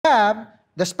have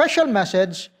the special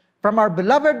message from our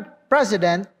beloved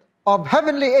President of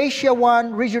Heavenly Asia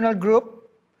 1 Regional Group.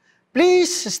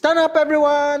 Please stand up,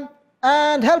 everyone,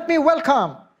 and help me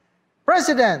welcome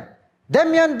President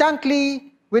Damien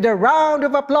Dunkry with a round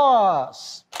of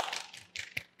applause.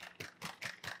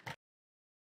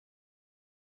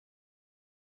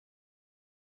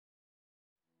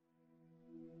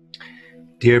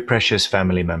 Dear precious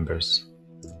family members,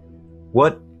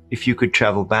 what if you could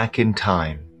travel back in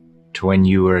time to when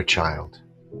you were a child?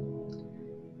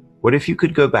 What if you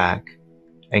could go back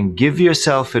and give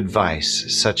yourself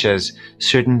advice such as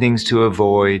certain things to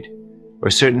avoid or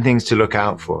certain things to look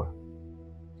out for?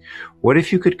 What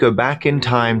if you could go back in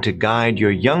time to guide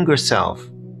your younger self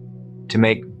to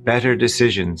make better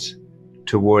decisions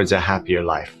towards a happier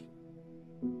life?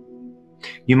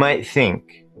 You might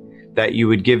think that you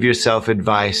would give yourself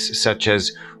advice such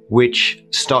as which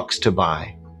stocks to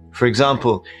buy. For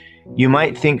example, you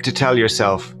might think to tell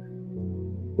yourself,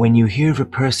 when you hear of a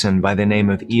person by the name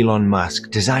of Elon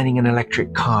Musk designing an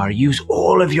electric car, use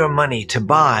all of your money to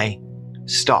buy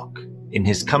stock in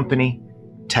his company,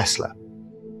 Tesla.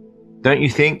 Don't you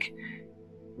think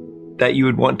that you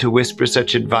would want to whisper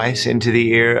such advice into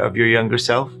the ear of your younger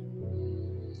self?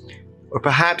 Or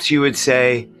perhaps you would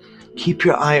say, keep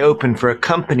your eye open for a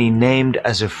company named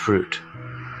as a fruit.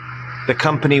 The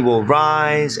company will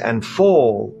rise and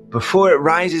fall before it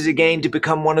rises again to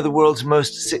become one of the world's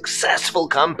most successful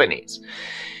companies.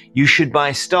 You should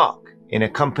buy stock in a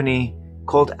company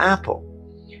called Apple,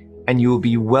 and you will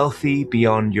be wealthy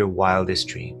beyond your wildest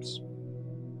dreams.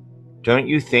 Don't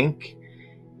you think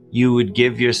you would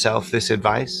give yourself this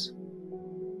advice?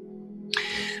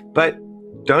 But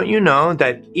don't you know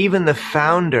that even the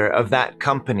founder of that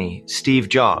company, Steve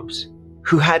Jobs,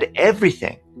 who had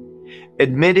everything,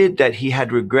 admitted that he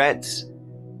had regrets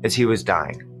as he was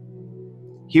dying?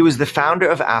 He was the founder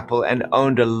of Apple and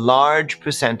owned a large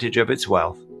percentage of its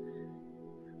wealth.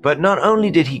 But not only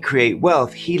did he create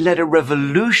wealth, he led a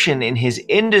revolution in his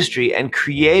industry and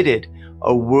created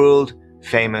a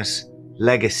world-famous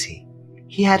legacy.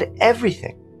 He had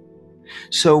everything.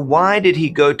 So why did he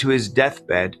go to his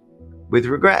deathbed with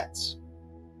regrets?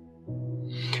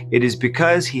 It is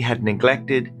because he had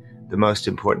neglected the most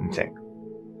important thing: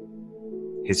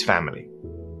 his family.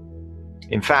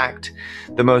 In fact,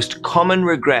 the most common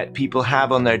regret people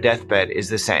have on their deathbed is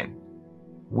the same.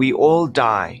 We all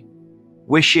die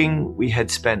wishing we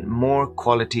had spent more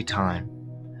quality time,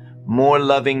 more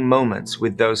loving moments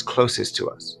with those closest to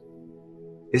us.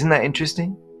 Isn't that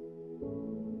interesting?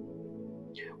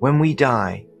 When we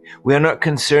die, we are not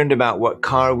concerned about what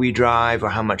car we drive or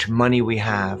how much money we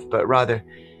have, but rather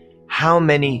how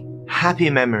many happy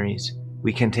memories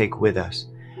we can take with us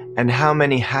and how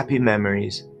many happy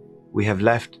memories we have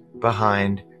left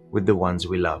behind with the ones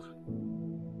we love.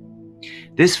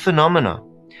 This phenomenon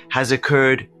has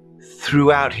occurred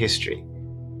throughout history.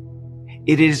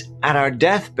 It is at our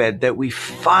deathbed that we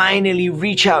finally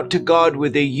reach out to God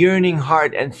with a yearning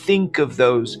heart and think of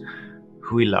those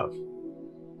who we love.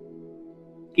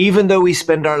 Even though we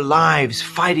spend our lives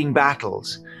fighting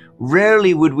battles,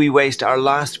 rarely would we waste our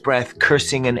last breath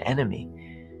cursing an enemy.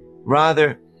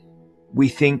 Rather, we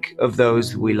think of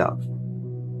those we love.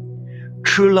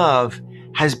 True love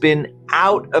has been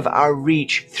out of our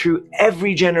reach through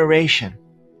every generation.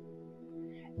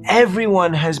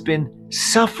 Everyone has been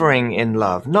suffering in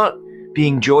love, not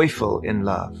being joyful in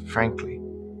love, frankly.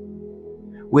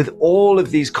 With all of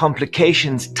these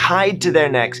complications tied to their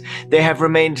necks, they have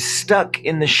remained stuck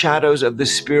in the shadows of the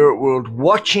spirit world,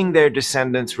 watching their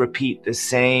descendants repeat the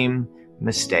same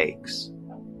mistakes.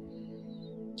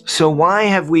 So why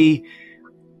have we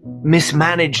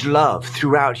mismanaged love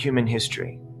throughout human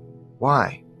history?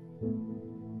 Why?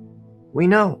 We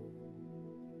know.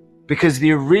 Because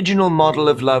the original model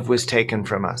of love was taken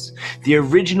from us. The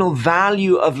original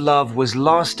value of love was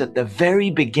lost at the very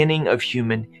beginning of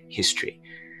human history.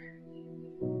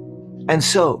 And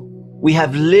so, we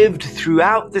have lived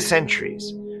throughout the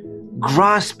centuries,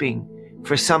 grasping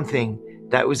for something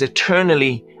that was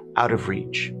eternally out of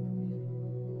reach.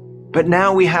 But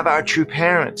now we have our true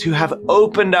parents who have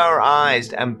opened our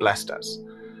eyes and blessed us.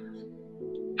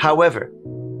 However,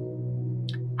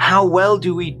 how well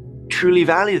do we truly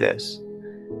value this?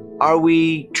 Are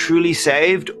we truly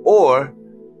saved, or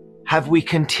have we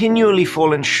continually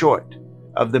fallen short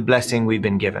of the blessing we've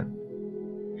been given?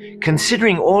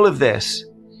 Considering all of this,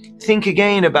 think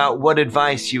again about what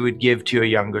advice you would give to your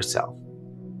younger self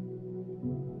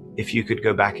if you could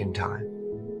go back in time.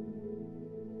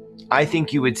 I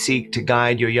think you would seek to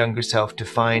guide your younger self to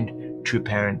find true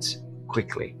parents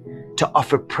quickly, to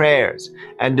offer prayers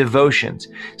and devotions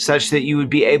such that you would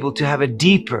be able to have a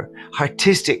deeper,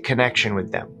 artistic connection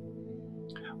with them.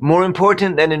 More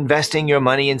important than investing your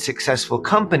money in successful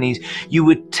companies, you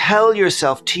would tell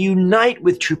yourself to unite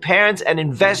with true parents and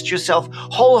invest yourself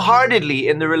wholeheartedly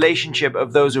in the relationship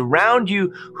of those around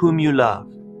you whom you love.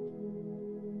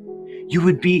 You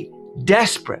would be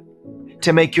desperate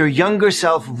to make your younger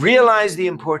self realize the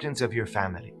importance of your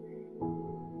family.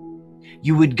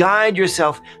 You would guide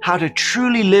yourself how to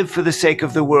truly live for the sake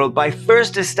of the world by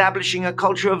first establishing a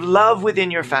culture of love within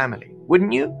your family,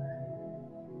 wouldn't you?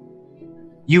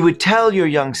 You would tell your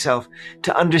young self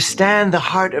to understand the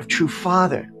heart of true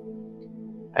father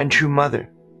and true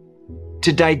mother,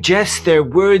 to digest their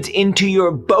words into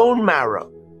your bone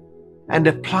marrow and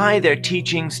apply their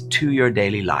teachings to your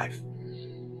daily life.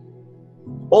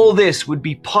 All this would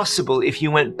be possible if you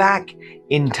went back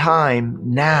in time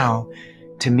now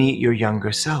to meet your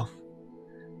younger self.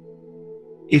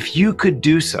 If you could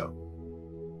do so,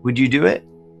 would you do it?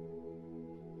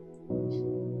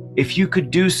 If you could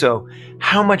do so,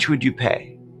 how much would you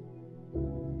pay?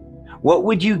 What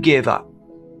would you give up?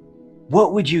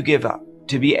 What would you give up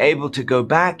to be able to go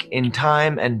back in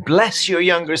time and bless your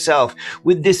younger self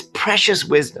with this precious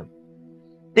wisdom?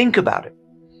 Think about it.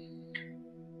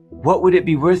 What would it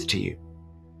be worth to you?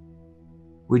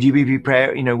 Would you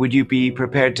be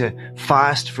prepared to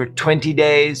fast for 20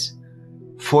 days,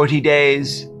 40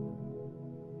 days?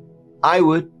 I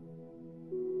would.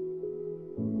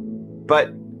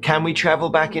 But can we travel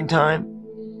back in time?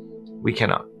 We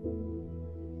cannot.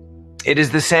 It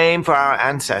is the same for our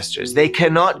ancestors. They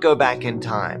cannot go back in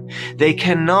time. They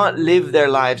cannot live their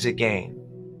lives again.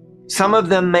 Some of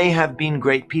them may have been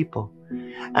great people,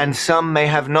 and some may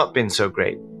have not been so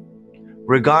great.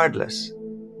 Regardless,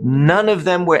 none of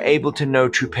them were able to know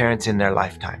true parents in their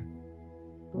lifetime.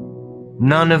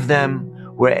 None of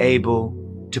them were able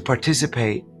to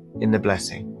participate in the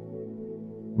blessing.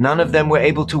 None of them were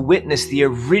able to witness the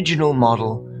original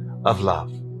model of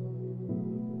love.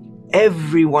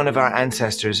 Every one of our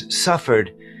ancestors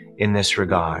suffered in this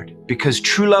regard because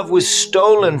true love was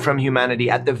stolen from humanity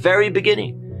at the very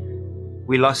beginning.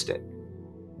 We lost it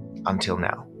until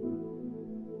now.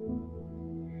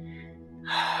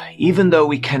 Even though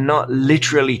we cannot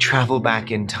literally travel back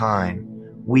in time,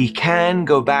 we can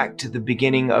go back to the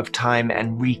beginning of time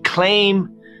and reclaim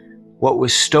what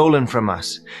was stolen from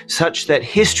us, such that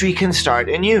history can start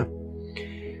anew,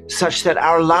 such that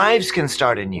our lives can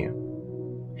start anew.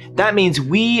 That means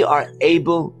we are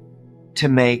able to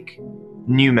make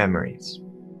new memories.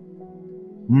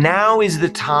 Now is the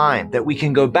time that we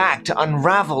can go back to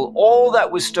unravel all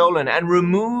that was stolen and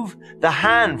remove the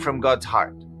hand from God's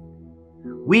heart.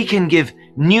 We can give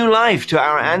new life to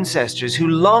our ancestors who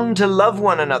long to love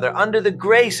one another under the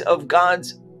grace of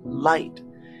God's light.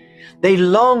 They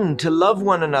long to love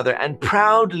one another and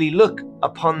proudly look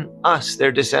upon us,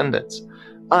 their descendants,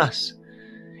 us.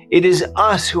 It is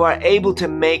us who are able to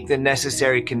make the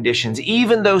necessary conditions,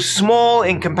 even though small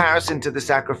in comparison to the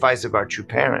sacrifice of our true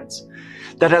parents,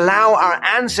 that allow our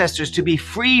ancestors to be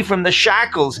free from the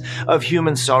shackles of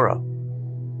human sorrow.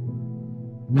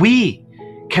 We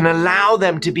can allow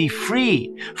them to be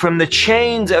free from the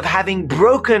chains of having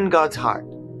broken God's heart.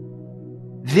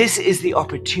 This is the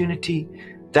opportunity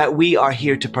that we are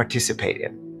here to participate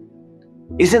in.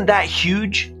 Isn't that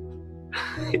huge?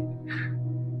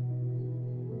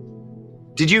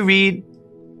 Did you read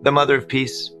The Mother of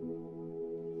Peace?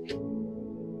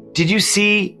 Did you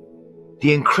see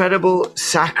the incredible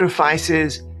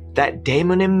sacrifices that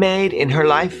Damien made in her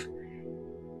life?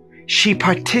 She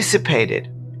participated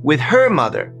with her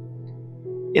mother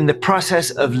in the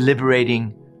process of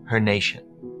liberating her nation.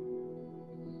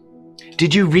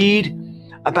 Did you read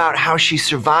about how she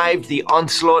survived the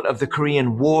onslaught of the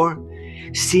Korean War,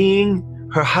 seeing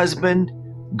her husband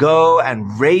go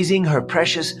and raising her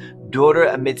precious daughter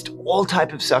amidst all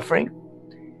type of suffering?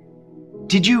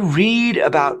 Did you read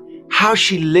about how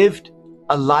she lived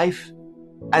a life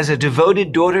as a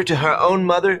devoted daughter to her own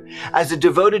mother, as a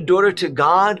devoted daughter to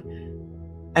God,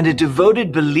 and a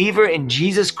devoted believer in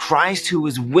Jesus Christ who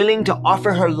was willing to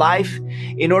offer her life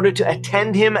in order to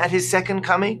attend him at his second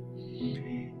coming?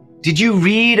 Did you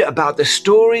read about the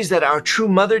stories that our true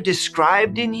mother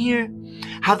described in here?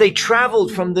 How they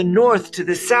traveled from the north to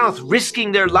the south,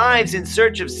 risking their lives in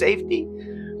search of safety?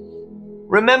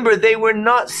 Remember, they were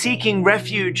not seeking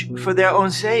refuge for their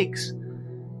own sakes.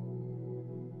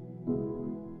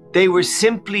 They were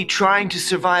simply trying to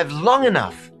survive long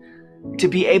enough to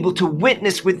be able to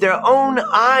witness with their own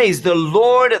eyes the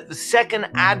Lord at the second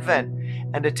advent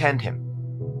and attend him.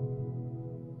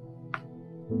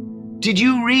 Did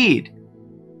you read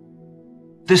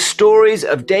the stories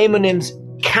of Damonim's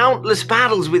countless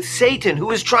battles with Satan, who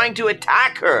was trying to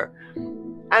attack her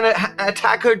and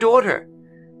attack her daughter?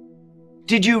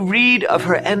 Did you read of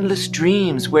her endless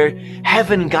dreams where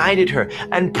heaven guided her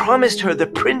and promised her the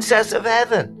princess of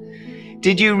heaven?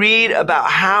 Did you read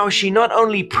about how she not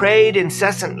only prayed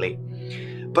incessantly,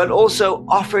 but also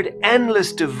offered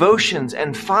endless devotions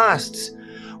and fasts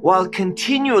while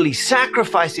continually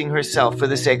sacrificing herself for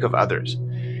the sake of others?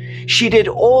 She did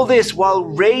all this while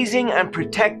raising and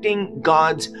protecting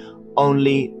God's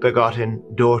only begotten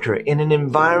daughter in an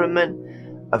environment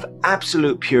of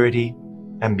absolute purity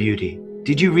and beauty.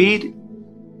 Did you read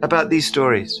about these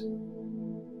stories?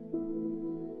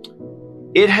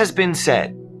 It has been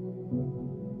said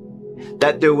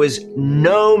that there was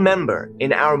no member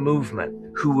in our movement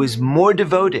who was more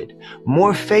devoted,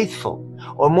 more faithful,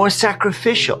 or more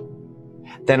sacrificial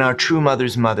than our true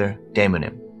mother's mother,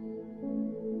 Damonim.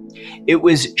 It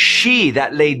was she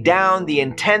that laid down the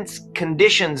intense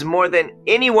conditions more than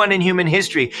anyone in human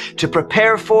history to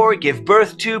prepare for, give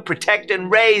birth to, protect,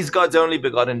 and raise God's only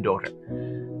begotten daughter.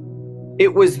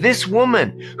 It was this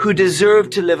woman who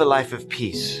deserved to live a life of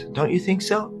peace. Don't you think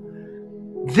so?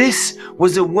 This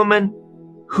was a woman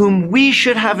whom we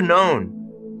should have known,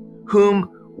 whom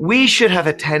we should have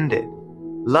attended,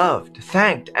 loved,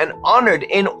 thanked, and honored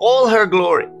in all her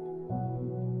glory.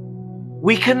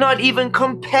 We cannot even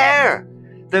compare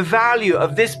the value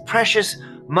of this precious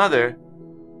mother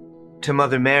to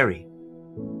Mother Mary.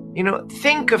 You know,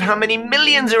 think of how many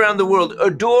millions around the world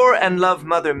adore and love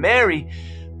Mother Mary,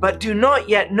 but do not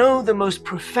yet know the most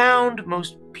profound,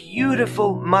 most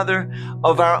beautiful mother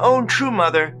of our own true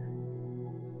mother,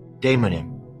 Damonim.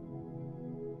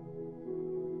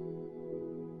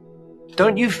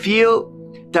 Don't you feel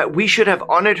that we should have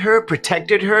honored her,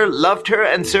 protected her, loved her,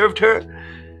 and served her?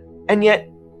 And yet,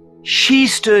 she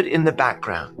stood in the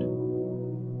background,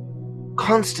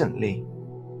 constantly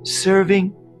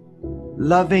serving,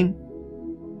 loving,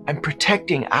 and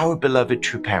protecting our beloved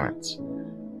true parents.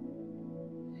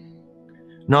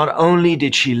 Not only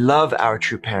did she love our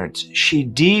true parents, she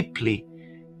deeply,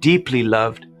 deeply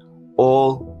loved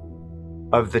all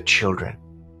of the children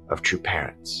of true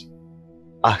parents,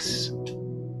 us.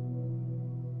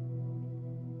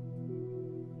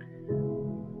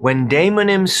 When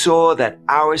Damonim saw that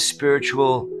our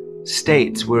spiritual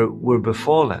states were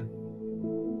befallen,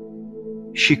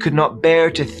 she could not bear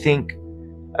to think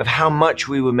of how much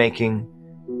we were making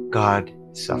God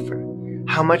suffer,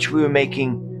 how much we were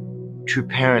making true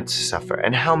parents suffer,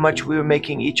 and how much we were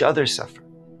making each other suffer.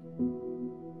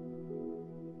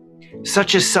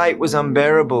 Such a sight was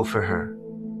unbearable for her.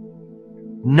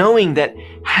 Knowing that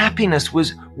happiness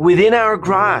was within our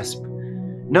grasp,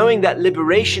 knowing that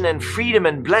liberation and freedom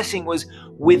and blessing was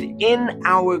within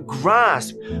our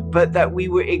grasp, but that we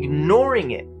were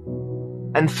ignoring it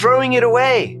and throwing it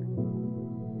away.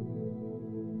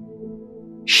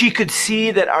 She could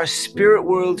see that our spirit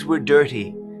worlds were dirty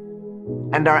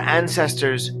and our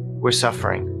ancestors were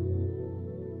suffering.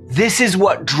 This is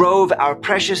what drove our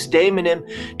precious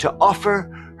Damonim to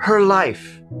offer her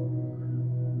life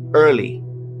early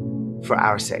for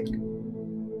our sake.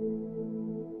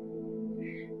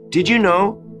 Did you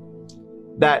know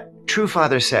that True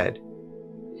Father said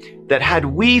that had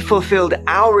we fulfilled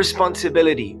our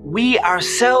responsibility, we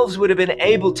ourselves would have been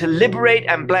able to liberate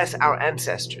and bless our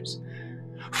ancestors,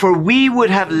 for we would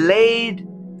have laid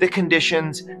the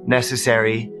conditions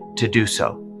necessary to do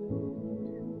so.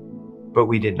 But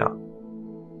we did not.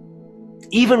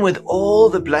 Even with all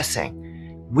the blessing,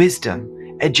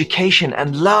 wisdom, education,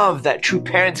 and love that true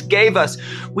parents gave us,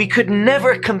 we could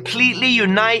never completely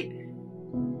unite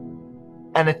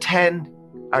and attend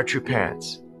our true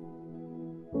parents.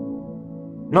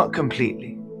 Not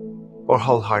completely or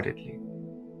wholeheartedly.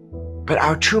 But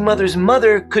our true mother's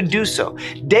mother could do so.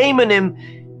 Damonim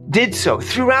did so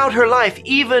throughout her life.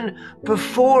 Even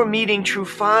before meeting True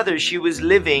Father, she was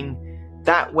living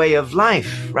that way of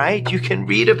life, right? You can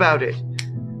read about it.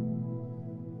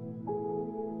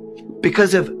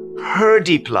 Because of her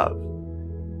deep love,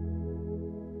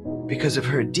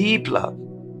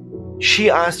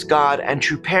 she asked God and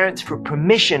true parents for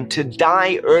permission to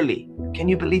die early. Can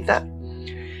you believe that?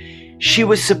 She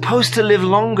was supposed to live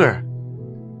longer,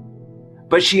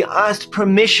 but she asked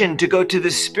permission to go to the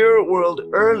spirit world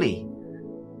early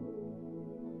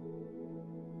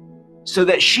so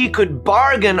that she could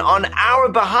bargain on our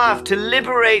behalf to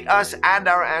liberate us and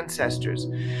our ancestors,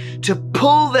 to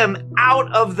pull them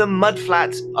out of the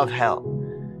mudflats of hell,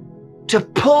 to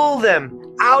pull them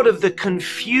out of the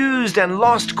confused and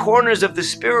lost corners of the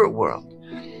spirit world.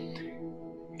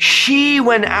 She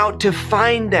went out to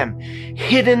find them,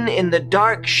 hidden in the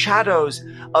dark shadows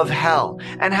of hell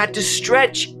and had to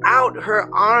stretch out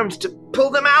her arms to pull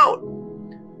them out.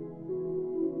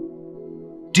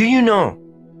 Do you know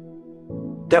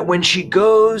that when she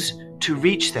goes to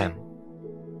reach them,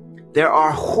 there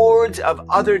are hordes of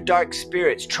other dark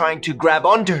spirits trying to grab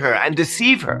onto her and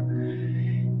deceive her?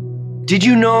 Did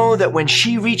you know that when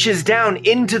she reaches down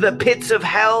into the pits of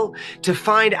hell to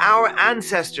find our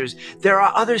ancestors, there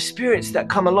are other spirits that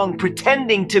come along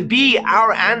pretending to be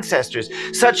our ancestors,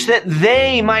 such that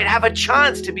they might have a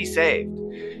chance to be saved?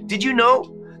 Did you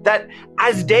know that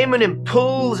as Damien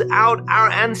pulls out our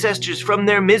ancestors from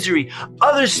their misery,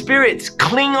 other spirits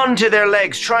cling onto their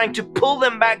legs, trying to pull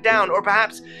them back down, or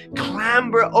perhaps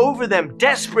clamber over them,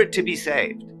 desperate to be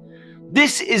saved?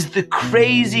 This is the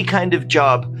crazy kind of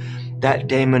job that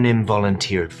Damien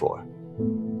volunteered for.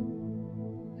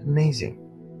 Amazing.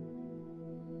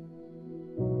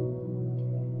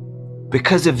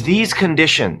 Because of these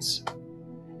conditions,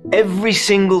 every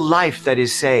single life that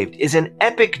is saved is an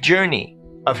epic journey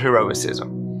of heroism.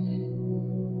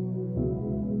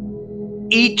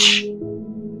 Each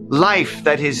life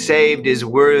that is saved is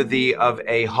worthy of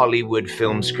a Hollywood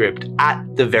film script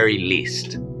at the very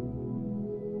least.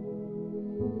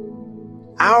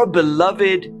 Our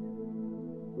beloved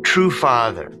true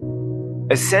Father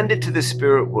ascended to the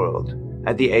spirit world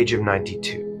at the age of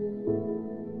 92.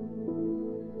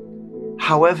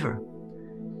 However,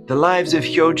 the lives of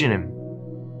Hyojinim,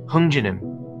 Hungjinim,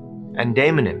 and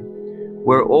Damien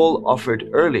were all offered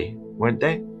early, weren't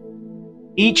they?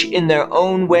 Each in their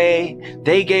own way,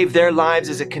 they gave their lives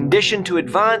as a condition to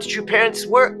advance true parents'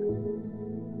 work.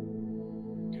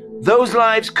 Those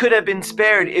lives could have been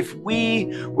spared if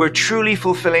we were truly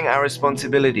fulfilling our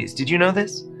responsibilities. Did you know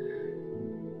this?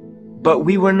 But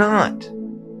we were not.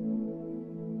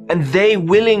 And they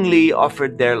willingly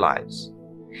offered their lives.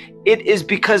 It is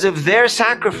because of their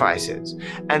sacrifices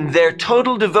and their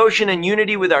total devotion and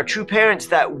unity with our true parents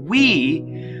that we,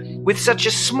 with such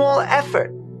a small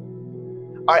effort,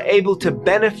 are able to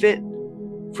benefit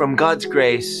from God's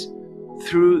grace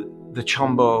through the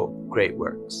CheonBo great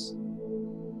works.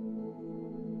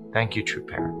 Thank you, true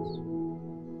parents.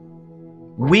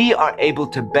 We are able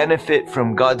to benefit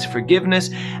from God's forgiveness,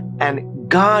 and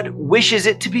God wishes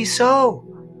it to be so.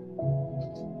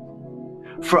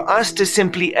 For us to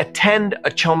simply attend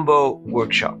a CheonBo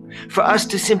workshop, for us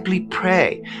to simply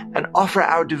pray and offer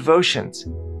our devotions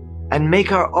and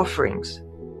make our offerings.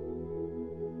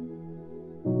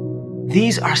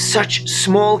 These are such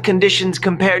small conditions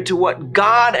compared to what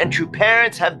God and true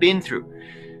parents have been through.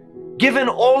 Given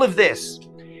all of this,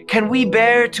 can we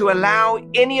bear to allow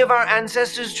any of our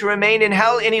ancestors to remain in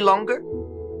hell any longer?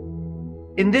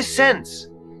 In this sense,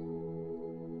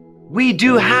 we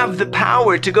do have the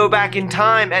power to go back in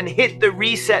time and hit the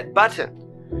reset button.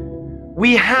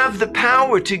 We have the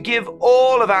power to give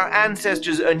all of our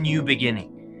ancestors a new beginning.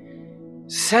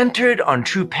 Centered on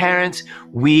true parents,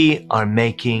 we are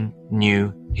making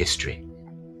new history.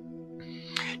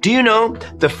 Do you know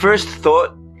the first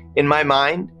thought in my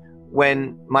mind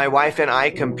when my wife and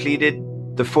I completed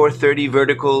the 430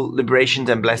 vertical liberations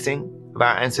and blessing of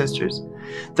our ancestors?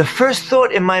 The first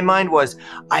thought in my mind was,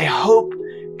 I hope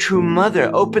True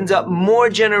Mother opens up more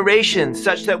generations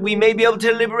such that we may be able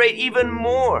to liberate even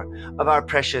more of our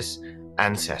precious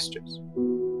ancestors.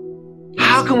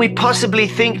 How can we possibly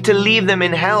think to leave them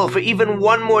in hell for even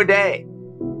one more day?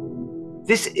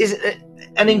 This is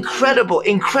an incredible,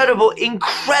 incredible,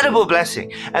 incredible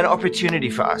blessing and opportunity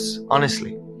for us,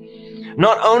 honestly.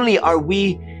 Not only are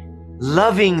we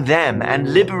loving them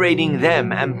and liberating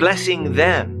them and blessing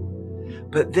them,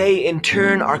 but they in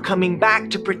turn are coming back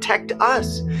to protect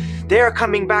us. They are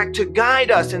coming back to guide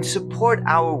us and support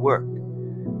our work.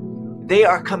 They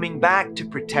are coming back to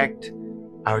protect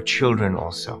our children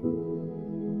also.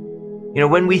 You know,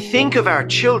 when we think of our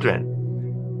children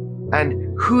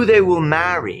and who they will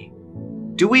marry,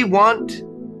 do we want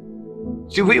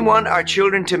our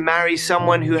children to marry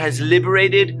someone who has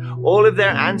liberated all of their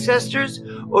ancestors?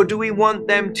 Or do we want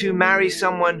them to marry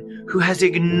someone who has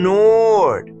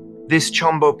ignored this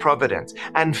CheonBo providence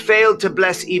and failed to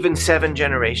bless even 7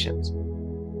 generations?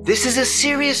 This is a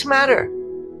serious matter.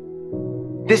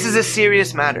 This is a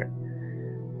serious matter.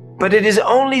 But it is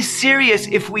only serious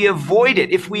if we avoid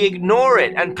it, if we ignore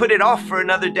it and put it off for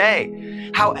another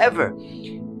day. However,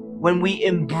 when we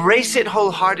embrace it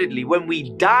wholeheartedly, when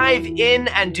we dive in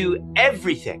and do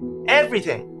everything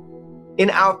in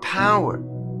our power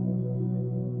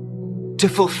to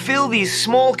fulfill these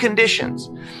small conditions,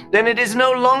 then it is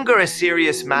no longer a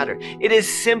serious matter. It is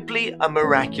simply a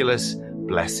miraculous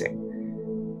blessing.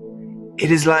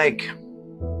 It is like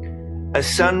a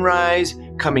sunrise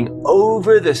coming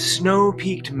over the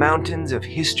snow-peaked mountains of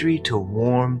history to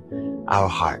warm our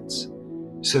hearts,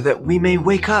 so that we may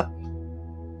wake up,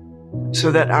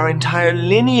 so that our entire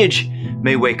lineage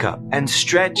may wake up and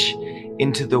stretch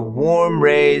into the warm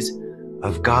rays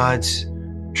of God's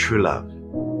true love.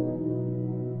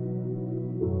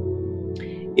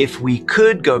 If we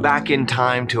could go back in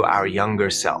time to our younger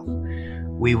self,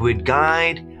 we would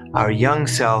guide our young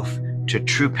self to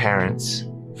true parents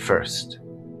first.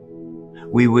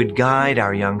 We would guide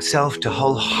our young self to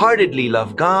wholeheartedly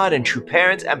love God and true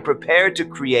parents and prepare to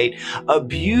create a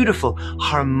beautiful,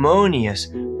 harmonious,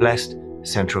 blessed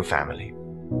central family.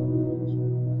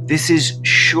 This is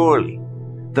surely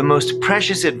the most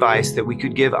precious advice that we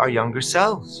could give our younger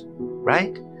selves,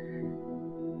 right?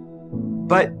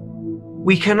 But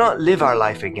we cannot live our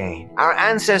life again. Our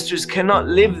ancestors cannot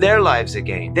live their lives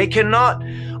again. They cannot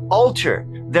alter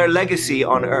their legacy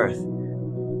on earth.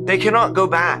 They cannot go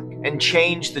back and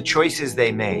change the choices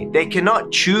they made. They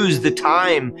cannot choose the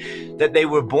time that they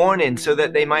were born in so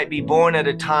that they might be born at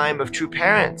a time of true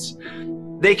parents.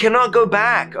 They cannot go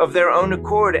back of their own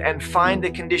accord and find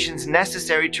the conditions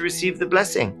necessary to receive the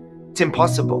blessing. It's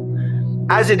impossible.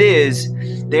 As it is,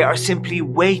 they are simply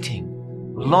waiting,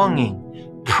 longing,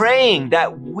 praying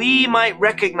that we might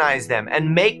recognize them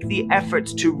and make the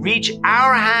efforts to reach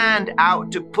our hand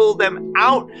out to pull them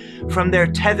out from their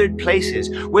tethered places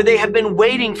where they have been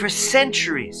waiting for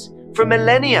centuries, for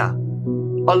millennia,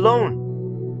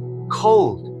 alone,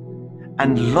 cold,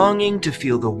 and longing to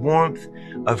feel the warmth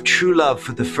of true love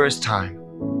for the first time.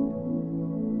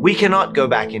 We cannot go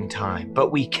back in time, but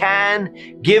we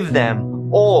can give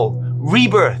them all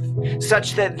rebirth,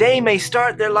 such that they may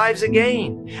start their lives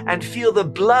again and feel the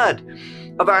blood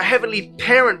of our heavenly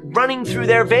parent running through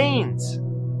their veins.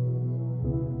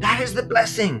 That is the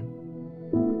blessing.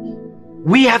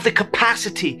 We have the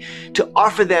capacity to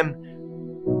offer them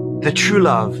the true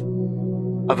love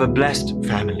of a blessed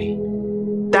family.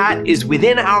 That is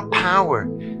within our power,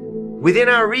 within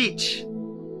our reach.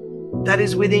 That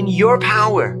is within your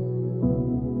power.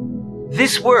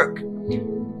 This work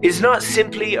is not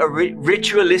simply a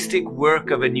ritualistic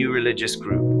work of a new religious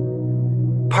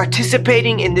group.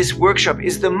 Participating in this workshop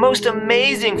is the most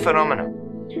amazing phenomenon.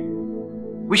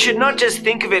 We should not just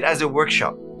think of it as a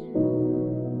workshop.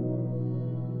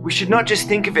 We should not just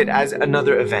think of it as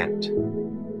another event.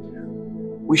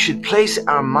 We should place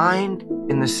our mind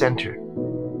in the center.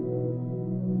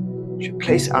 We should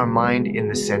place our mind in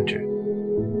the center.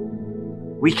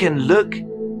 We can look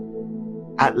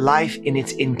at life in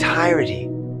its entirety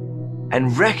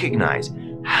and recognize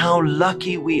how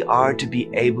lucky we are to be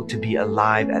able to be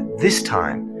alive at this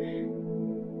time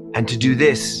and to do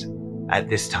this at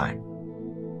this time.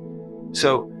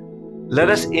 So let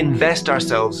us invest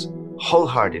ourselves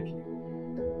wholeheartedly.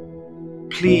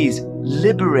 Please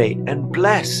liberate and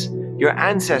bless your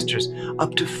ancestors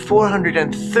up to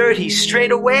 430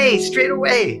 straight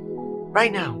away,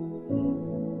 right now.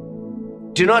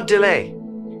 Do not delay.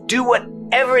 Do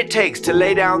whatever it takes to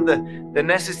lay down the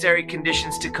necessary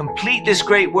conditions to complete this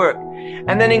great work,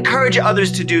 and then encourage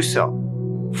others to do so.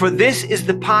 For this is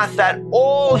the path that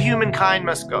all humankind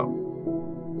must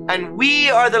go. And we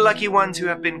are the lucky ones who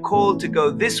have been called to go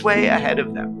this way ahead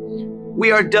of them.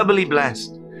 We are doubly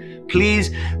blessed. Please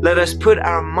let us put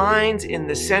our minds in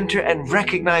the center and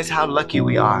recognize how lucky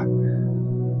we are.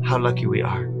 How lucky we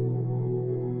are.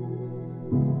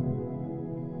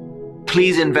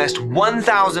 Please invest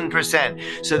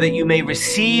 1,000% so that you may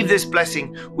receive this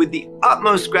blessing with the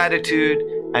utmost gratitude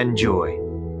and joy.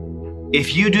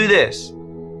 If you do this,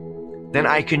 then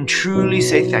I can truly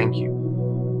say thank you.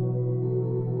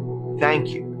 Thank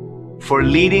you for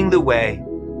leading the way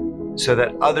so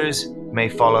that others may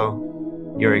follow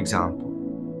your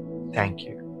example. Thank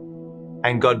you.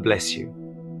 And God bless you.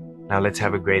 Now let's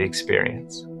have a great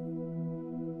experience.